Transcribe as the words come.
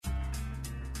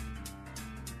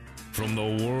From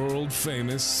the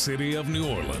world-famous city of New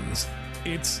Orleans,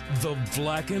 it's the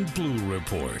Black and Blue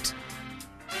Report.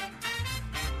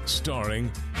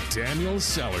 Starring Daniel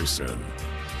Sallerson.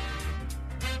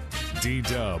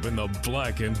 D-Dub and the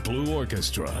Black and Blue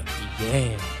Orchestra.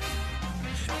 Yeah.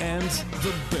 And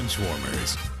the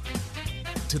Benchwarmers.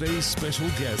 Today's special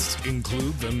guests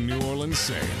include the New Orleans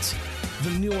Saints,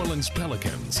 the New Orleans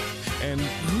Pelicans, and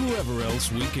whoever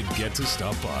else we could get to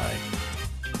stop by.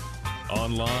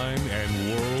 Online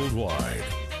and worldwide,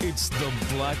 it's the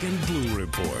Black and Blue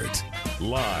Report.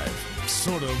 Live,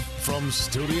 sort of, from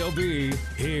Studio B,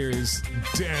 here's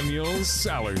Daniel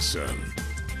Sallerson.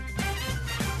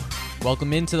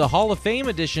 Welcome into the Hall of Fame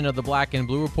edition of the Black and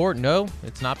Blue Report. No,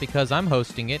 it's not because I'm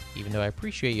hosting it, even though I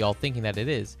appreciate y'all thinking that it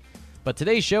is. But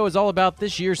today's show is all about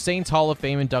this year's Saints Hall of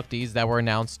Fame inductees that were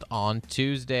announced on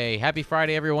Tuesday. Happy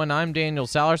Friday, everyone. I'm Daniel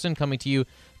Sallerson, coming to you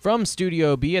from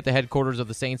Studio B at the headquarters of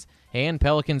the Saints and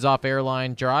Pelicans off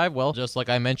Airline Drive. Well, just like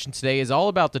I mentioned, today is all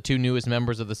about the two newest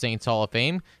members of the Saints Hall of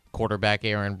Fame, quarterback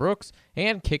Aaron Brooks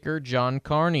and kicker John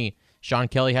Carney. Sean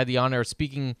Kelly had the honor of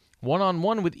speaking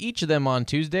one-on-one with each of them on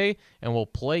Tuesday, and we'll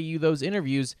play you those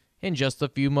interviews in just a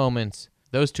few moments.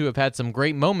 Those two have had some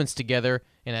great moments together,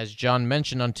 and as John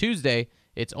mentioned on Tuesday,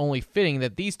 it's only fitting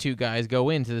that these two guys go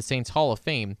into the Saints Hall of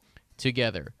Fame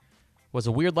together. Was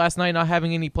it weird last night not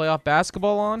having any playoff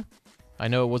basketball on? I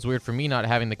know it was weird for me not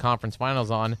having the conference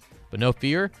finals on, but no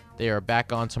fear, they are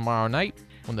back on tomorrow night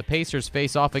when the Pacers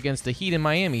face off against the Heat in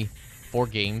Miami for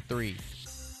Game 3.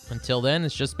 Until then,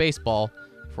 it's just baseball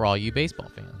for all you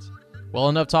baseball fans. Well,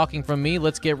 enough talking from me.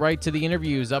 Let's get right to the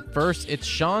interviews. Up first, it's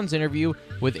Sean's interview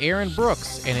with Aaron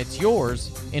Brooks, and it's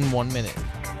yours in 1 minute.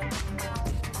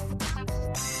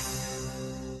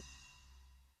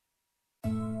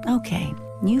 Okay,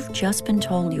 you've just been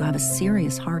told you have a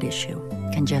serious heart issue,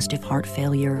 congestive heart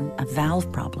failure, a valve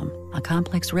problem, a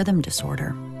complex rhythm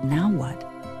disorder. Now what?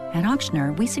 At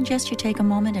Ochsner, we suggest you take a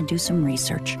moment and do some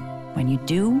research. When you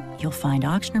do, you'll find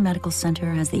Ochsner Medical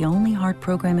Center has the only heart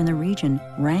program in the region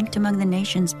ranked among the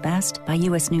nation's best by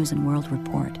U.S. News & World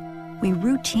Report. We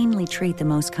routinely treat the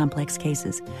most complex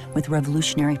cases with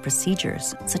revolutionary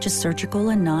procedures such as surgical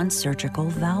and non-surgical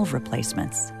valve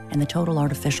replacements and the total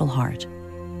artificial heart.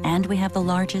 And we have the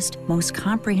largest, most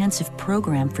comprehensive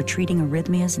program for treating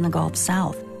arrhythmias in the Gulf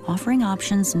South, offering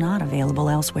options not available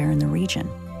elsewhere in the region.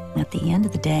 At the end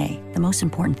of the day, the most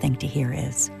important thing to hear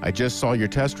is, I just saw your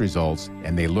test results,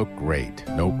 and they look great.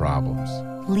 No problems.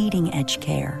 leading edge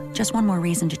care. Just one more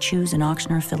reason to choose an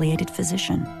Ochsner-affiliated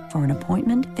physician. For an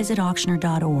appointment, visit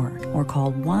Ochsner.org or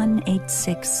call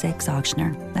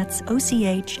 1-866-OCHSNER. That's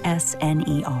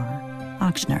OCHSNER.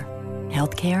 Ochsner.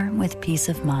 Healthcare with peace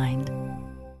of mind.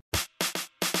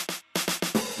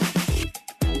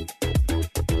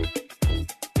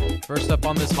 First up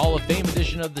on this Hall of Fame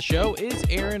edition of the show is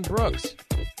Aaron Brooks.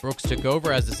 Brooks took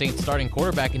over as the Saints starting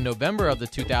quarterback in November of the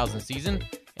 2000 season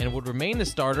and would remain the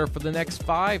starter for the next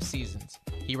 5 seasons.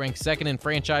 He ranked second in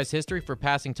franchise history for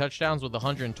passing touchdowns with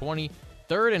 120,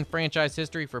 third in franchise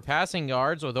history for passing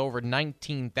yards with over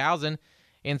 19,000,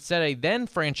 and set a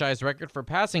then-franchise record for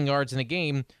passing yards in a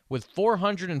game with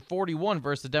 441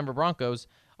 versus the Denver Broncos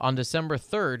on December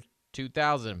 3rd,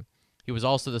 2000. He was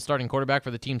also the starting quarterback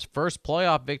for the team's first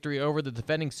playoff victory over the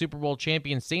defending Super Bowl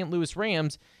champion St. Louis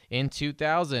Rams in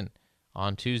 2000.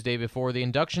 On Tuesday before the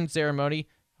induction ceremony,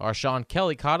 our Sean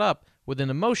Kelly caught up with an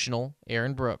emotional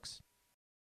Aaron Brooks.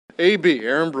 AB,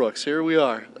 Aaron Brooks, here we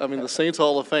are. I mean, the Saints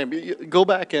Hall of Fame. Go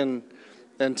back and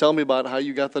tell me about how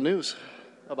you got the news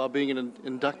about being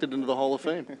inducted into the Hall of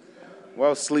Fame. Well, I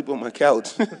was asleep on my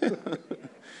couch,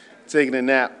 taking a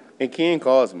nap. And Ken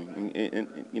calls me,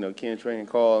 and Ken Train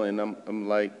called, and I'm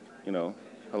like,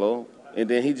 hello. And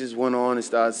then he just went on and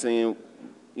started saying,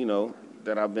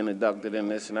 that I've been inducted in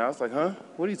this. And I was like, huh?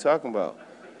 What are you talking about?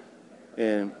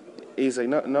 And he's like,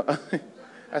 no.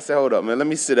 I said, hold up, man, let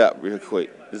me sit up real quick.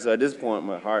 So at this point,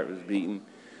 my heart was beating,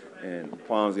 and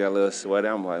palms got a little sweaty.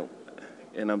 I'm like,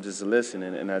 and I'm just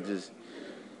listening, and I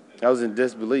was in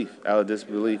disbelief.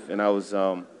 And I was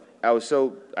so,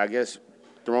 I guess,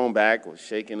 thrown back or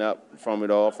shaken up from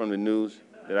it all, from the news,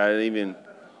 that I didn't even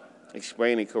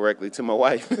explain it correctly to my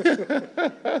wife. I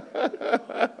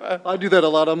do that a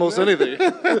lot, almost anything.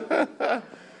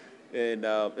 And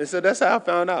so that's how I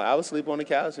found out. I was asleep on the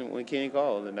couch when Ken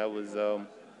called, and that was I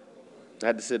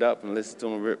had to sit up and listen to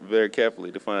him very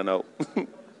carefully to find out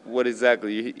what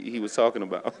exactly he was talking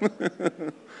about.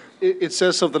 It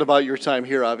says something about your time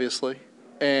here, obviously,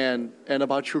 and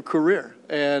about your career.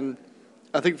 And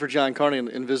I think for John Carney,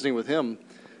 in visiting with him,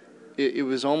 it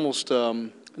was almost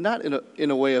not in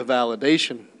a way a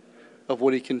validation of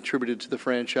what he contributed to the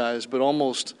franchise, but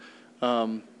almost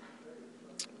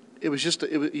it was just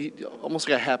almost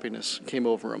like a happiness came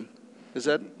over him. Is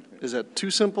that too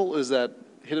simple? Is that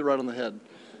hit it right on the head?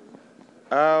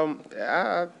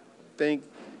 I think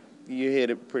you hit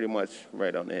it pretty much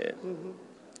right on the head. Mm-hmm.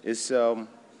 It's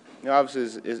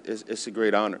obviously it's a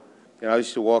great honor. I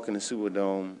used to walk in the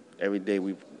Superdome every day.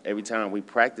 Every time we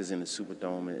practiced in the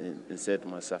Superdome, and said to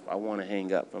myself, I want to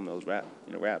hang up from those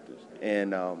Raptors.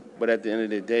 And but at the end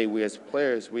of the day, we as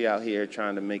players, we out here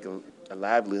trying to make a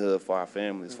livelihood for our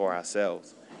families, for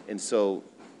ourselves. And so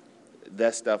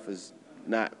that stuff is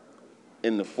not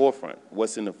in the forefront.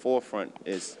 What's in the forefront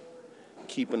is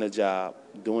keeping a job,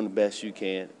 doing the best you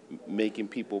can, making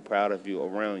people proud of you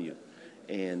around you,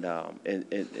 and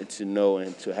to know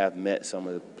and to have met some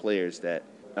of the players that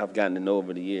I've gotten to know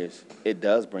over the years, it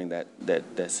does bring that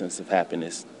sense of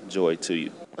happiness, joy to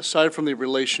you. Aside from the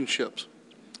relationships,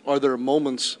 are there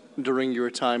moments during your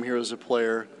time here as a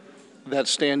player that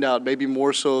stand out, maybe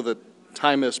more so that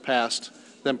time has passed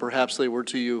than perhaps they were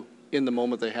to you in the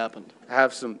moment they happened? I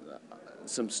have some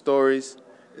stories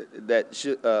that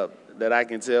I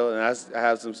can tell, and I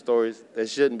have some stories that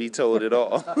shouldn't be told at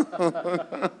all.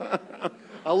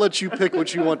 I'll let you pick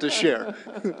what you want to share.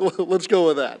 Let's go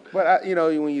with that. But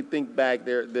when you think back,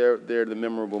 they're the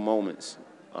memorable moments.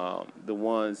 The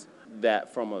ones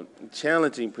that, from a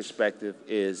challenging perspective,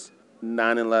 is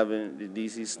 9/11, the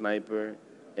D.C. sniper,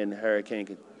 and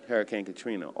Hurricane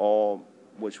Katrina, all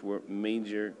which were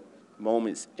major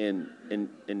moments in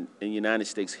United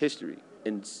States history.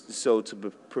 And so to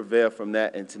prevail from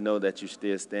that and to know that you're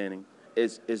still standing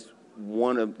is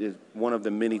one of the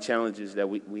many challenges that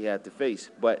we had to face.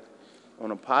 But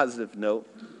on a positive note,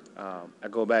 I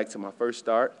go back to my first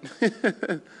start,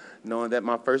 knowing that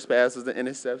my first pass was an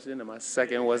interception and my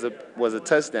second was a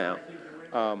touchdown.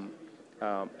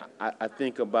 I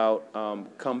think about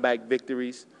comeback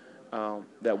victories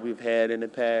that we've had in the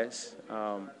past,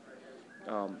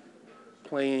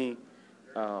 playing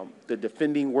the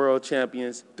defending world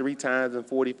champions 3 times in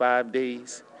 45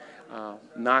 days,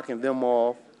 knocking them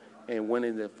off and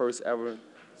winning the first ever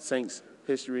Saints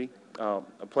history, a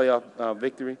playoff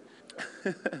victory.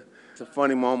 Some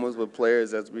funny moments with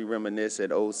players as we reminisce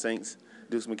at Old Saints,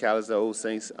 Deuce McAllister, Old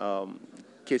Saints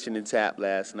Kitchen and Tap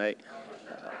last night,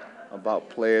 about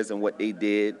players and what they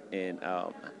did, and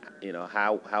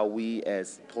how we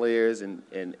as players and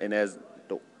as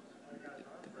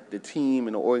the team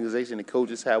and the organization, the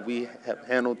coaches, how we have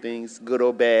handled things, good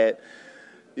or bad.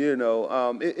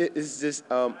 It's just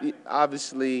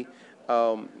obviously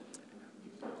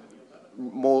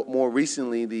more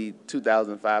recently the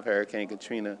 2005 Hurricane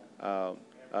Katrina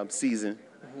season,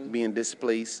 being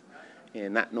displaced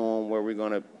and not knowing where we're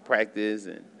going to practice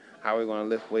and how we're going to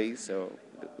lift weights. So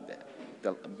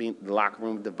the locker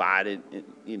room divided,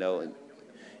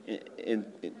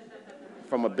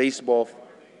 from a baseball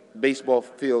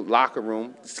field locker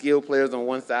room, skilled players on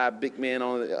one side, big man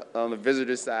on the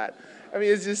visitor side. I mean,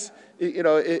 it's just,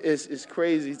 it's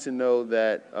crazy to know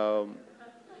that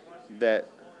that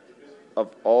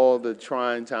of all the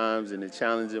trying times and the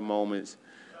challenging moments,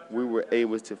 we were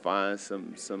able to find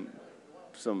some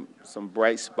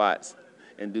bright spots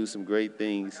and do some great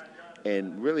things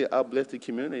and really uplift the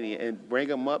community and bring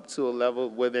them up to a level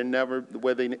where they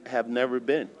have never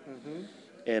been. Mm-hmm.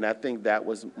 And I think that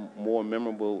was more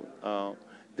memorable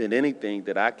than anything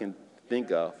that I can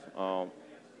think of,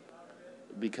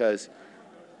 because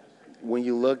when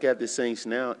you look at the Saints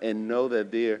now and know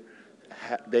that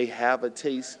they have a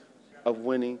taste of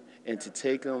winning, and to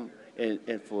take them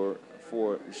and for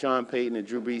Sean Payton and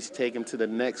Drew Brees to take them to the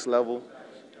next level,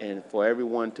 and for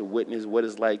everyone to witness what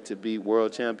it's like to be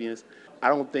world champions, I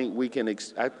don't think we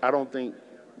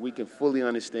can fully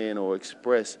understand or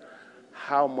express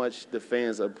how much the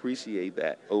fans appreciate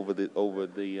that over the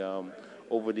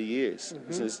years,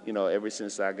 mm-hmm. since ever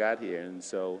since I got here, and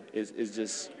so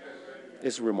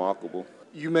it's remarkable.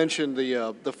 You mentioned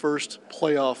the first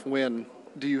playoff win.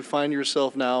 Do you find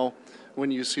yourself now,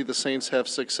 when you see the Saints have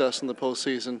success in the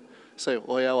postseason, say,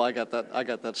 "Oh yeah, well, I got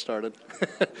that started"?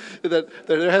 That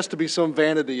there has to be some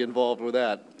vanity involved with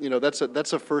that.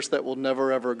 That's a first that will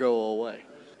never ever go away.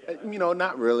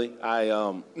 Not really.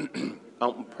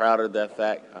 I'm proud of that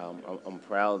fact. I'm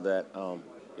proud that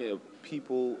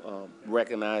people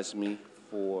recognize me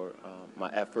for my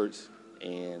efforts,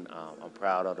 and I'm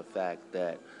proud of the fact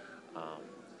that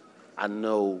I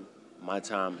know my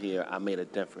time here, I made a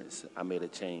difference. I made a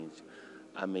change.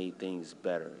 I made things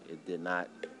better. It did not,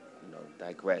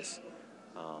 digress.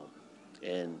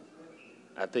 And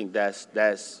I think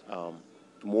that's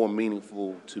more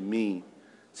meaningful to me,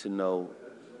 to know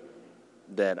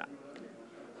that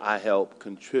I help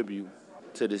contribute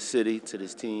to this city, to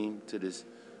this team, to this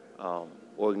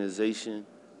organization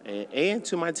and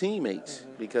to my teammates,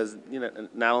 because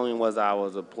not only was I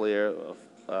a player,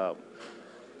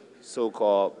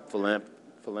 so-called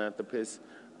philanthropist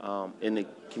in the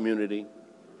community,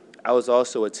 I was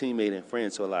also a teammate and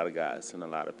friend to a lot of guys and a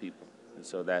lot of people, and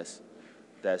so that's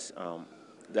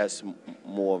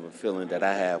more of a feeling that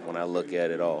I have when I look at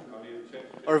it all.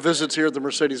 Our visits here at the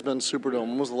Mercedes-Benz Superdome,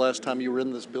 when was the last time you were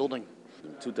in this building?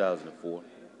 2004.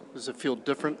 Does it feel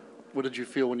different? What did you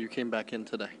feel when you came back in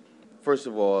today? First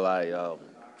of all,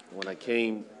 when I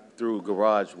came through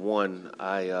Garage 1,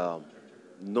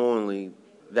 normally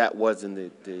that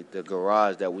wasn't the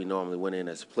garage that we normally went in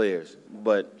as players,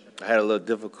 but I had a little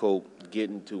difficult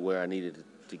getting to where I needed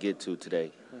to get to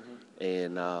today.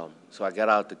 And so I got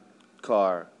out the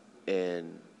car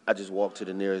and I just walked to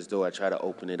the nearest door. I tried to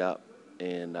open it up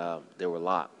and they were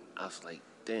locked. I was like,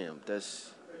 damn,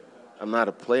 I'm not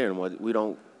a player anymore. We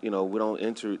don't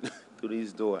enter through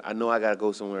these doors. I know I got to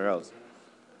go somewhere else.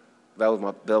 That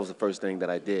was the first thing that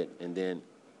I did. And then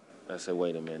I said,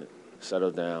 wait a minute,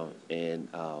 settle down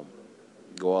and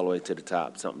go all the way to the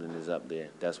top. Something is up there.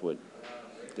 That's what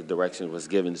the direction was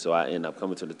given. So I ended up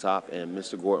coming to the top, and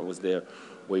Mr. Gordon was there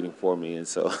waiting for me. And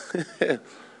so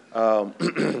I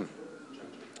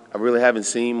really haven't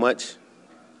seen much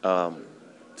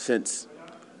since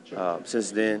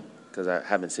then, because I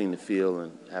haven't seen the field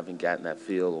and haven't gotten that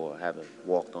feel or haven't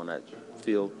walked on that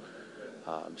field.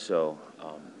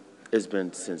 It's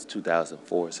been since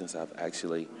 2004 since I've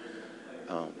actually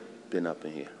been up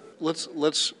in here. Let's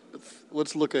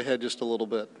look ahead just a little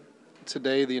bit.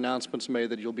 Today, the announcement's made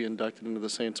that you'll be inducted into the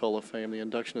Saints Hall of Fame. The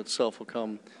induction itself will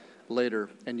come later,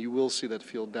 and you will see that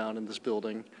field down in this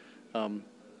building, and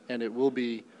it will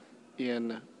be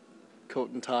in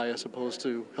coat and tie as opposed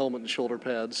to helmet and shoulder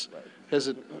pads. Right.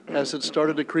 Has it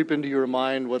started to creep into your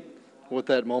mind what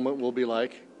that moment will be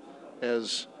like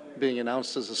as being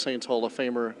announced as a Saints Hall of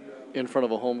Famer in front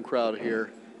of a home crowd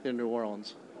here in New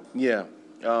Orleans? Yeah,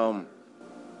 I'm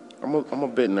a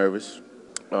bit nervous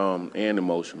and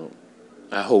emotional.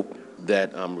 I hope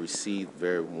that I'm received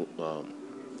very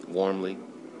warmly,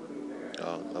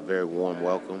 a very warm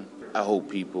welcome. I hope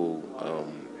people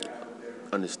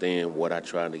understand what I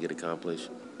tried to get accomplished,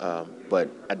 but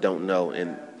I don't know,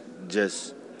 and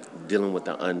just dealing with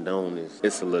the unknown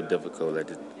it's a little difficult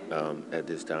at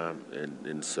this time,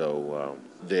 and so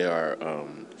there are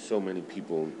so many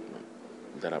people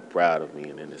that are proud of me,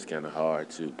 and then it's kind of hard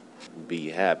to be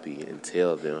happy and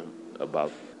tell them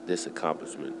about this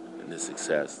accomplishment and this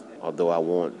success, although I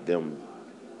want them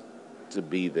to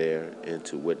be there and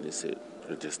to witness it.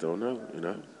 I just don't know, I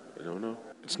don't know.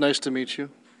 It's nice to meet you.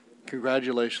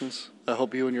 Congratulations. I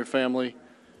hope you and your family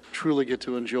truly get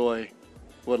to enjoy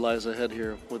what lies ahead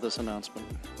here with this announcement.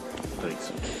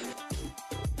 Thanks.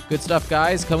 Good stuff,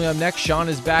 guys. Coming up next, Sean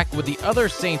is back with the other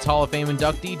Saints Hall of Fame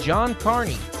inductee, John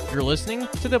Carney. You're listening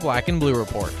to the Black and Blue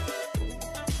Report.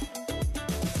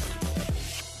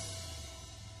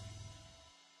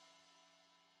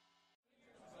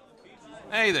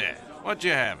 Hey there, what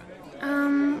you having?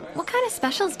 What kind of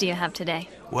specials do you have today?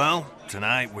 Well,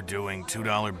 tonight we're doing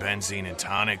 $2 benzene and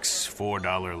tonics,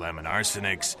 $4 lemon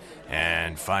arsenics,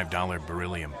 and $5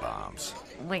 beryllium bombs.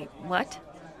 Wait, what?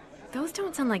 Those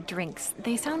don't sound like drinks.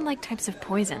 They sound like types of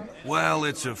poison. Well,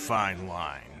 it's a fine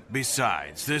line.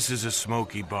 Besides, this is a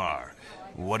smoky bar.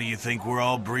 What do you think we're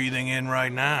all breathing in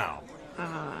right now?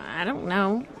 I don't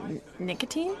know.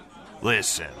 Nicotine?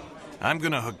 Listen, I'm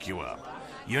gonna hook you up.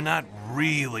 You're not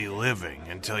really living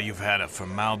until you've had a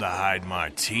formaldehyde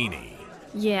martini.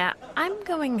 Yeah, I'm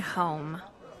going home.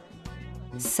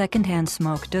 Secondhand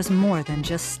smoke does more than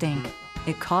just stink.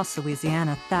 It costs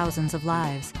Louisiana thousands of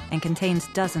lives and contains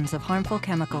dozens of harmful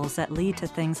chemicals that lead to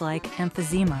things like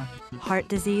emphysema, heart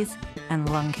disease, and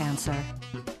lung cancer.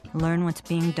 Learn what's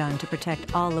being done to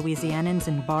protect all Louisianans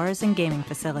in bars and gaming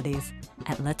facilities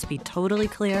at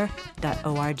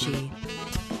letsbetotallyclear.org.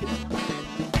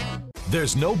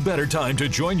 There's no better time to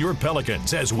join your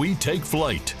Pelicans as we take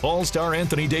flight. All-star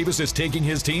Anthony Davis is taking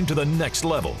his team to the next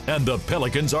level, and the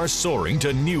Pelicans are soaring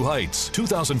to new heights.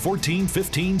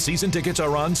 2014-15 season tickets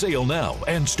are on sale now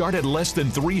and start at less than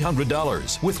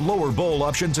 $300, with lower bowl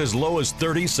options as low as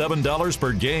 $37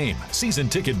 per game. Season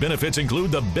ticket benefits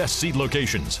include the best seat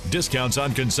locations, discounts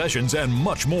on concessions, and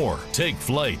much more. Take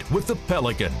flight with the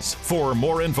Pelicans. For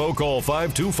more info, call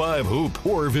 525-HOOP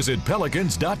or visit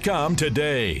pelicans.com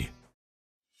today.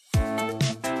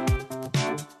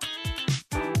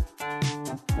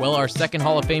 Well, our second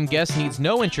Hall of Fame guest needs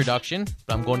no introduction,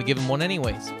 but I'm going to give him one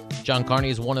anyways. John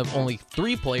Carney is one of only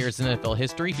 3 players in NFL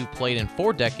history who played in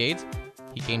 4 decades,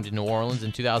 He came to New Orleans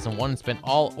in 2001 and spent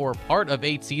all or part of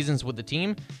 8 seasons with the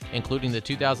team, including the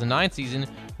 2009 season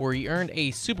where he earned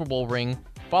a Super Bowl ring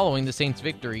following the Saints'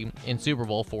 victory in Super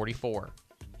Bowl 44.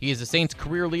 He is the Saints'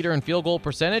 career leader in field goal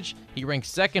percentage. He ranks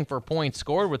second for points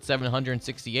scored with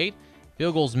 768,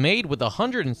 field goals made with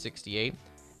 168,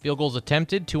 field goals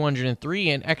attempted 203,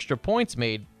 and extra points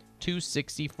made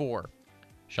 264.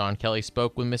 Sean Kelly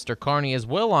spoke with Mr. Carney as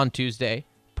well on Tuesday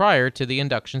prior to the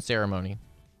induction ceremony.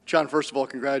 John, first of all,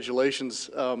 congratulations.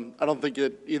 I don't think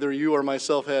that either you or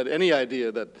myself had any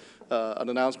idea that an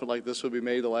announcement like this would be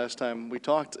made the last time we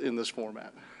talked in this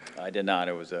format. I did not.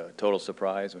 It was a total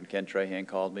surprise when Ken Trahan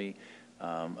called me.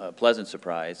 A pleasant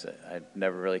surprise. I'd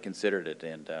never really considered it,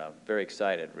 and very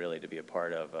excited, really, to be a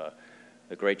part of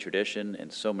a great tradition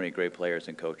and so many great players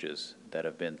and coaches that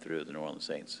have been through the New Orleans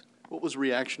Saints. What was the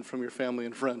reaction from your family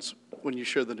and friends when you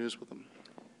shared the news with them?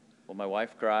 Well, my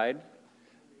wife cried,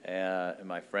 and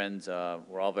my friends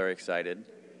were all very excited,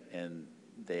 and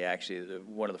they actually,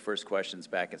 one of the first questions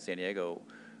back in San Diego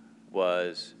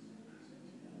was,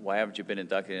 why haven't you been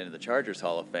inducted into the Chargers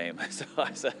Hall of Fame? So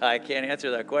I said, I can't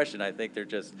answer that question. I think they're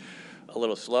just a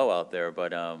little slow out there.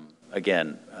 But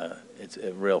again, it's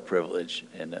a real privilege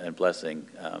and blessing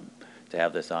to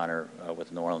have this honor with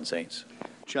the New Orleans Saints.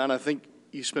 John, I think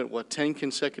you spent, 10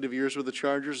 consecutive years with the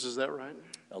Chargers? Is that right?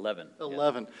 11.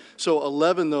 11. Yeah. So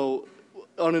 11, though,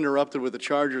 uninterrupted with the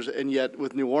Chargers, and yet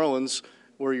with New Orleans,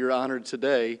 where you're honored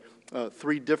today,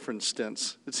 3 different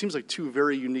stints. It seems like 2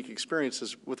 very unique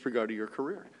experiences with regard to your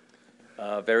career.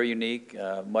 Very unique,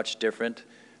 much different.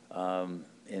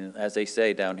 And as they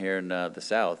say down here in the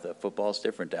South, football's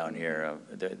different down here.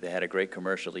 They had a great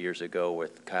commercial years ago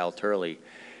with Kyle Turley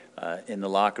in the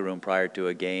locker room prior to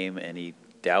a game, and he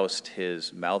doused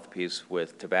his mouthpiece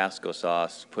with Tabasco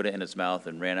sauce, put it in his mouth,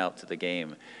 and ran out to the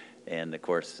game. And, of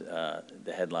course,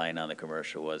 the headline on the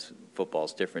commercial was,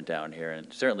 football's different down here, and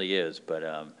it certainly is.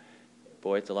 But,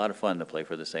 boy, it's a lot of fun to play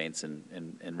for the Saints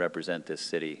and represent this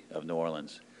city of New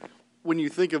Orleans. When you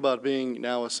think about being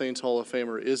now a Saints Hall of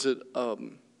Famer, is it,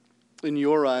 in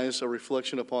your eyes, a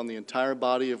reflection upon the entire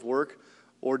body of work,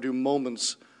 or do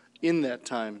moments in that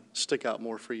time stick out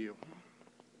more for you?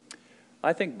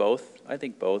 I think both.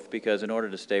 Because in order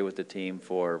to stay with the team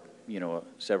for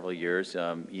several years,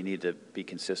 you need to be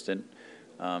consistent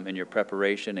in your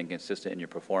preparation and consistent in your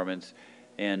performance.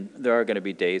 And there are going to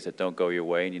be days that don't go your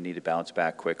way, and you need to bounce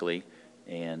back quickly.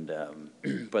 And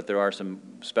but there are some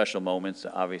special moments.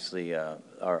 Obviously,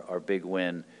 our big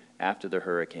win after the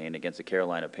hurricane against the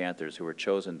Carolina Panthers, who were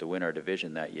chosen to win our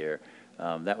division that year,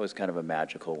 that was kind of a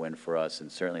magical win for us,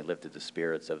 and certainly lifted the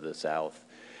spirits of the South.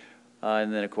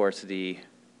 And then, of course, the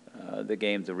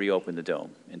game to reopen the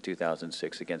Dome in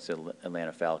 2006 against the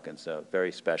Atlanta Falcons.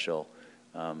 Very special,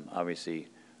 obviously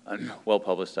well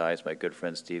publicized. My good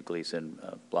friend Steve Gleason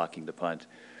blocking the punt.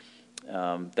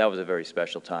 That was a very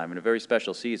special time and a very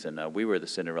special season. We were the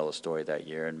Cinderella story that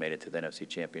year and made it to the NFC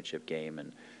Championship game.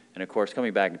 And of course,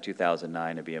 coming back in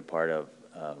 2009 and being part of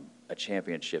a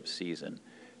championship season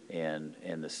and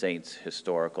the Saints'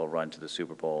 historical run to the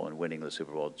Super Bowl and winning the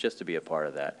Super Bowl, just to be a part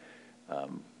of that,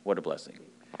 what a blessing.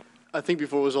 I think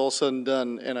before it was all said and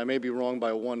done, and I may be wrong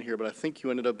by 1 here, but I think you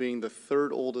ended up being the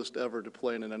 3rd oldest ever to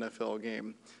play in an NFL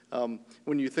game.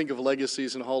 When you think of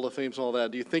legacies and Hall of Fames and all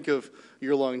that, do you think of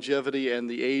your longevity and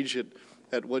the age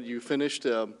at what you finished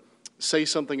say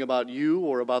something about you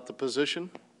or about the position?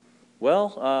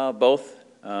 Well, both.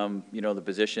 The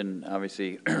position,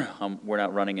 obviously, we're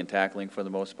not running and tackling for the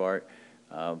most part,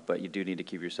 but you do need to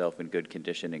keep yourself in good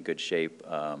condition and good shape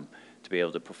to be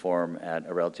able to perform at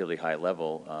a relatively high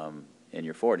level in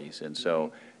your 40s. And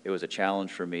so it was a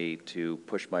challenge for me to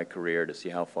push my career to see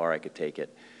how far I could take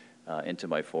it into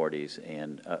my 40s,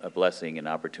 and a blessing and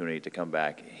opportunity to come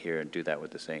back here and do that with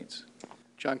the Saints.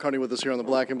 John Carney with us here on the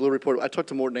Black and Blue Report. I talked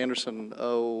to Morten Andersen,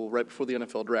 right before the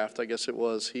NFL draft, I guess it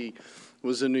was. He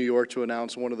was in New York to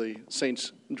announce one of the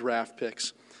Saints draft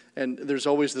picks. And there's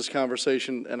always this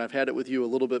conversation, and I've had it with you a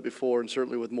little bit before, and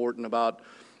certainly with Morten, about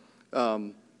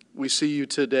we see you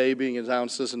today being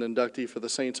announced as an inductee for the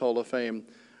Saints Hall of Fame.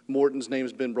 Morten's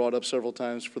name's been brought up several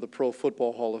times for the Pro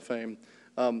Football Hall of Fame.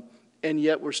 And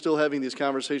yet we're still having these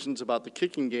conversations about the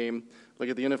kicking game. Like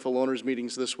at the NFL owners'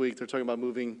 meetings this week, they're talking about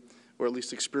moving, or at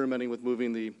least experimenting with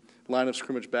moving the line of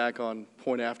scrimmage back on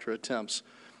point-after attempts.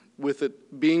 With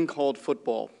it being called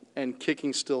football and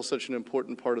kicking still such an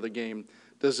important part of the game,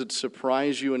 does it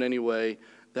surprise you in any way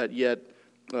that yet,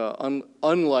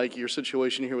 unlike your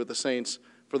situation here with the Saints,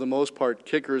 for the most part,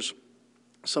 kickers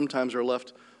sometimes are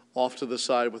left off to the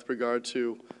side with regard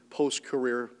to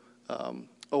post-career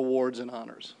awards and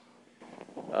honors?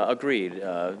 Agreed.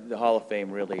 The Hall of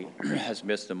Fame really has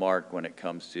missed the mark when it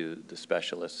comes to the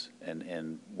specialists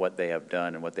and what they have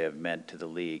done and what they have meant to the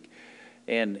league,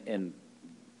 and in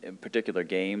particular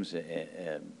games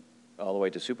and all the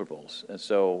way to Super Bowls. And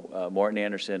so Morton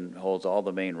Anderson holds all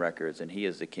the main records, and he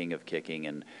is the king of kicking.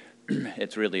 And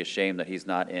it's really a shame that he's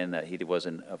not in, that he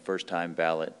wasn't a first-time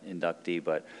ballot inductee,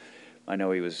 but I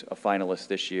know he was a finalist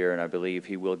this year, and I believe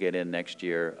he will get in next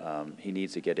year. He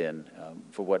needs to get in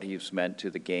for what he's meant to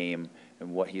the game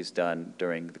and what he's done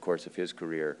during the course of his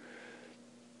career.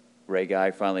 Ray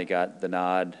Guy finally got the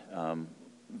nod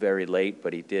very late,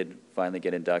 but he did finally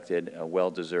get inducted,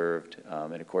 well-deserved.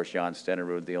 And, of course, Jan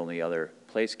Stenerud, the only other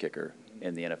place kicker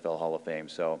in the NFL Hall of Fame.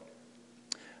 So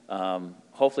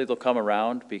hopefully they'll come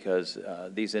around, because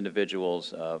these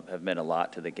individuals have meant a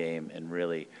lot to the game and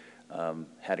really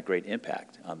had a great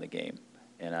impact on the game.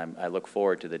 And I look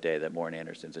forward to the day that Morton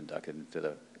Anderson's inducted into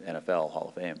the NFL Hall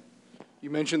of Fame. You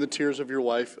mentioned the tears of your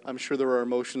wife. I'm sure there are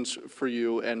emotions for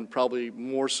you, and probably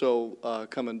more so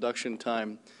come induction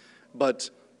time. But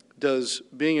does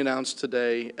being announced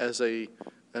today as an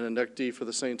inductee for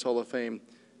the Saints Hall of Fame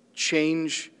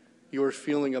change your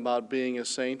feeling about being a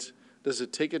Saint? Does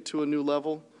it take it to a new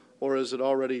level, or has it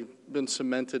already been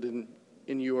cemented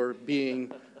in your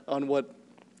being on what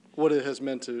it has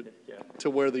meant to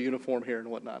wear the uniform here and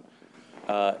whatnot?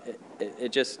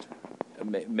 It just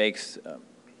makes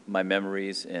my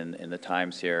memories and the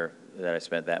times here that I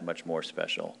spent that much more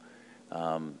special.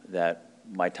 That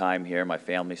my time here, my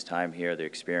family's time here, the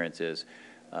experiences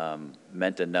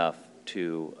meant enough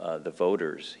to the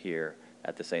voters here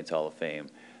at the Saints Hall of Fame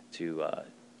to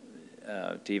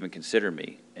even consider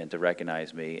me and to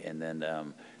recognize me, and then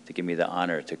to give me the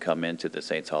honor to come into the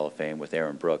Saints Hall of Fame with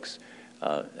Aaron Brooks.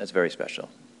 That's very special.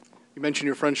 You mentioned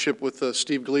your friendship with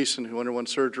Steve Gleason, who underwent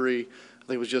surgery, I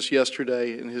think it was just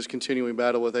yesterday, in his continuing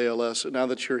battle with ALS. Now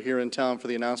that you're here in town for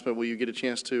the announcement, will you get a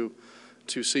chance to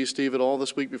see Steve at all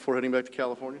this week before heading back to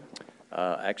California?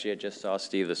 Actually, I just saw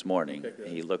Steve this morning. Okay,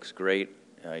 he looks great.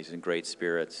 He's in great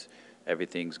spirits.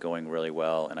 Everything's going really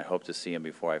well, and I hope to see him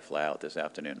before I fly out this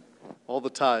afternoon. All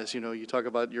the ties, you talk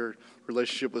about your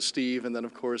relationship with Steve, and then,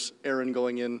 of course, Aaron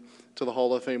going in to the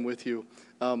Hall of Fame with you.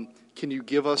 Can you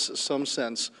give us some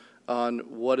sense on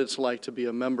what it's like to be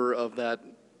a member of that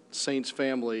Saints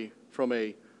family from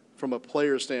a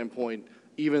player standpoint,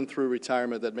 even through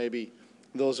retirement, that maybe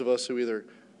those of us who either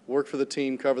work for the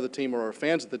team, cover the team, or are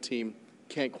fans of the team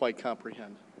can't quite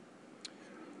comprehend?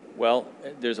 Well,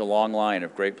 there's a long line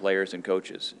of great players and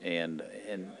coaches, and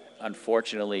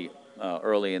unfortunately,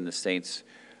 early in the Saints'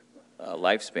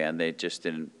 lifespan, they just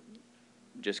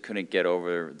couldn't get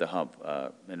over the hump.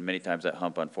 And many times that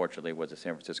hump, unfortunately, was the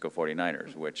San Francisco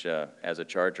 49ers, which, as a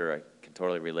Charger, I can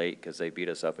totally relate, because they beat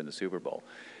us up in the Super Bowl.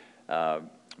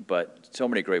 But so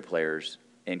many great players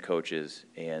and coaches,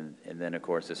 and then, of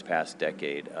course, this past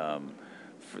decade,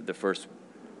 for the first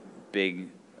big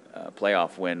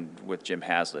playoff win with Jim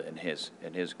Haslett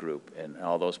and his group, and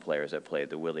all those players that played,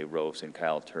 the Willie Roafs and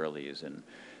Kyle Turleys and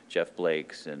Jeff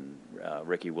Blakes and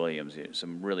Ricky Williams,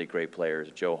 some really great players.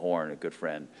 Joe Horn, a good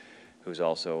friend, who's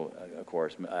also, of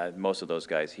course, most of those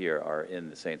guys here are in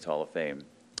the Saints Hall of Fame.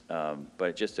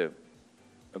 But just a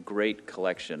great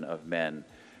collection of men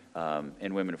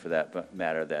and women, for that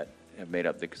matter, that have made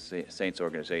up the Saints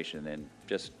organization. And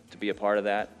just to be a part of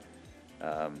that,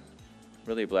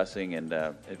 really a blessing, and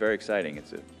it's very exciting.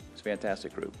 It's a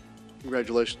fantastic group.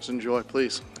 Congratulations. Enjoy,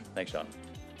 please. Thanks, Sean.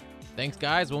 Thanks,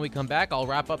 guys. When we come back, I'll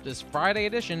wrap up this Friday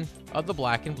edition of the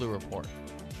Black and Blue Report.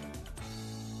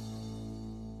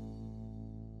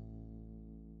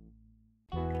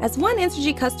 As one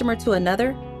Entergy customer to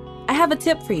another, I have a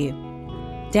tip for you.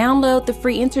 Download the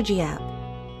free Entergy app.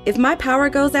 If my power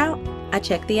goes out, I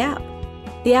check the app.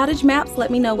 The outage maps let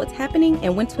me know what's happening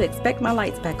and when to expect my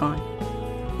lights back on.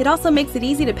 It also makes it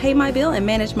easy to pay my bill and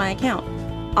manage my account,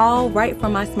 all right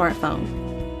from my smartphone.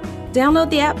 Download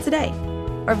the app today,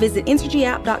 or visit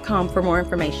EntergyApp.com for more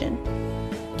information.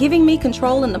 Giving me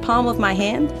control in the palm of my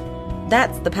hand?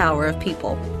 That's the power of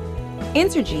people.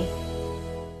 Entergy.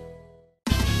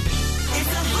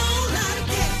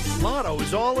 Lotto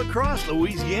is all across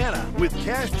Louisiana with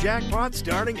cash jackpots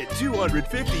starting at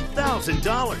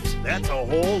 $250,000. That's a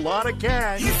whole lot of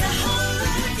cash.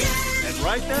 And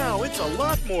right now, it's a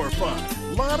lot more fun.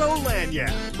 Lotto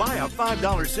Lagniappe. Buy a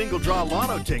 $5 single draw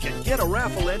lotto ticket. Get a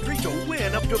raffle entry to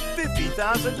win up to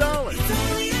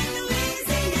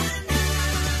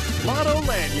 $50,000. Lotto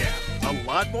Lagniappe. A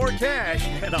lot more cash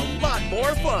and a lot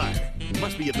more fun.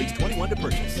 Must be at least 21 to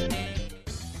purchase.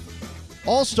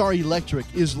 All Star Electric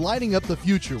is lighting up the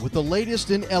future with the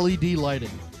latest in LED lighting.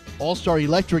 All-Star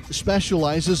Electric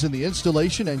specializes in the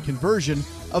installation and conversion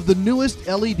of the newest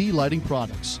LED lighting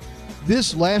products.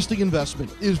 This lasting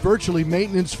investment is virtually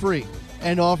maintenance-free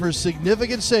and offers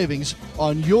significant savings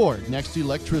on your next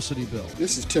electricity bill.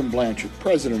 This is Tim Blanchard,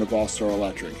 president of All-Star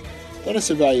Electric. Let us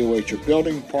evaluate your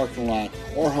building, parking lot,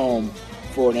 or home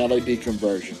for an LED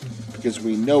conversion, because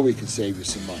we know we can save you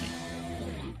some money.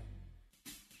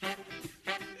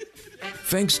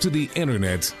 Thanks to the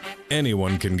internet,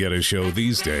 anyone can get a show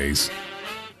these days.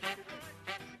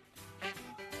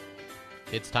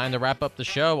 It's time to wrap up the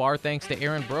show. Our thanks to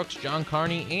Aaron Brooks, John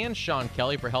Carney, and Sean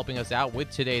Kelly for helping us out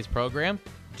with today's program.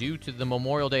 Due to the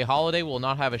Memorial Day holiday, we'll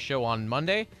not have a show on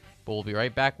Monday, but we'll be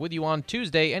right back with you on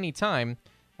Tuesday anytime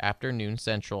after noon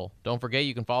Central. Don't forget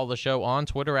you can follow the show on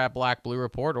Twitter at Black Blue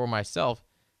Report or myself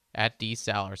at D.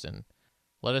 Salerson.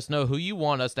 Let us know who you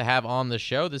want us to have on the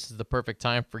show. This is the perfect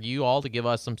time for you all to give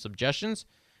us some suggestions,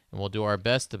 and we'll do our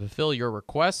best to fulfill your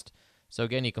request. So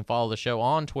again, you can follow the show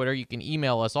on Twitter. You can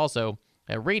email us also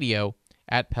at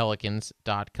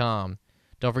radio@pelicans.com.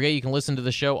 Don't forget you can listen to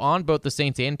the show on both the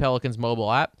Saints and Pelicans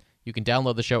mobile app. You can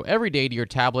download the show every day to your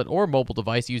tablet or mobile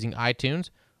device using iTunes,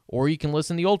 or you can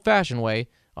listen the old-fashioned way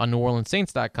on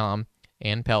NewOrleansSaints.com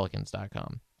and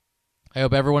Pelicans.com. I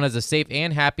hope everyone has a safe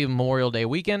and happy Memorial Day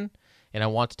weekend, and I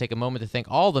want to take a moment to thank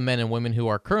all the men and women who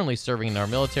are currently serving in our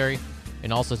military,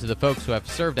 and also to the folks who have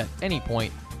served at any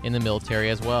point in the military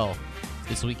as well.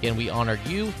 This weekend we honored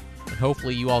you, and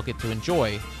hopefully you all get to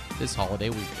enjoy this holiday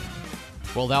weekend.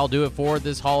 Well, that'll do it for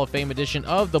this Hall of Fame edition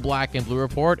of the Black and Blue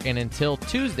Report, and until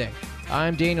Tuesday,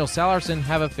 I'm Daniel Salerson.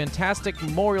 Have a fantastic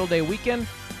Memorial Day weekend,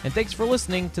 and thanks for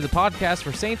listening to the podcast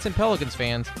for Saints and Pelicans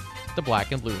fans, the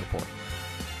Black and Blue Report.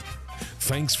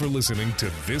 Thanks for listening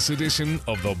to this edition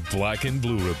of the Black and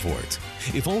Blue Report.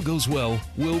 If all goes well,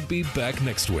 we'll be back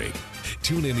next week.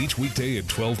 Tune in each weekday at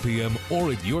 12 p.m.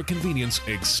 or at your convenience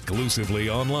exclusively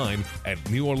online at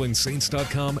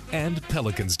NewOrleansSaints.com and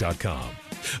Pelicans.com.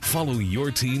 Follow your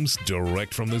teams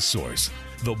direct from the source,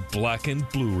 the Black and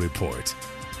Blue Report.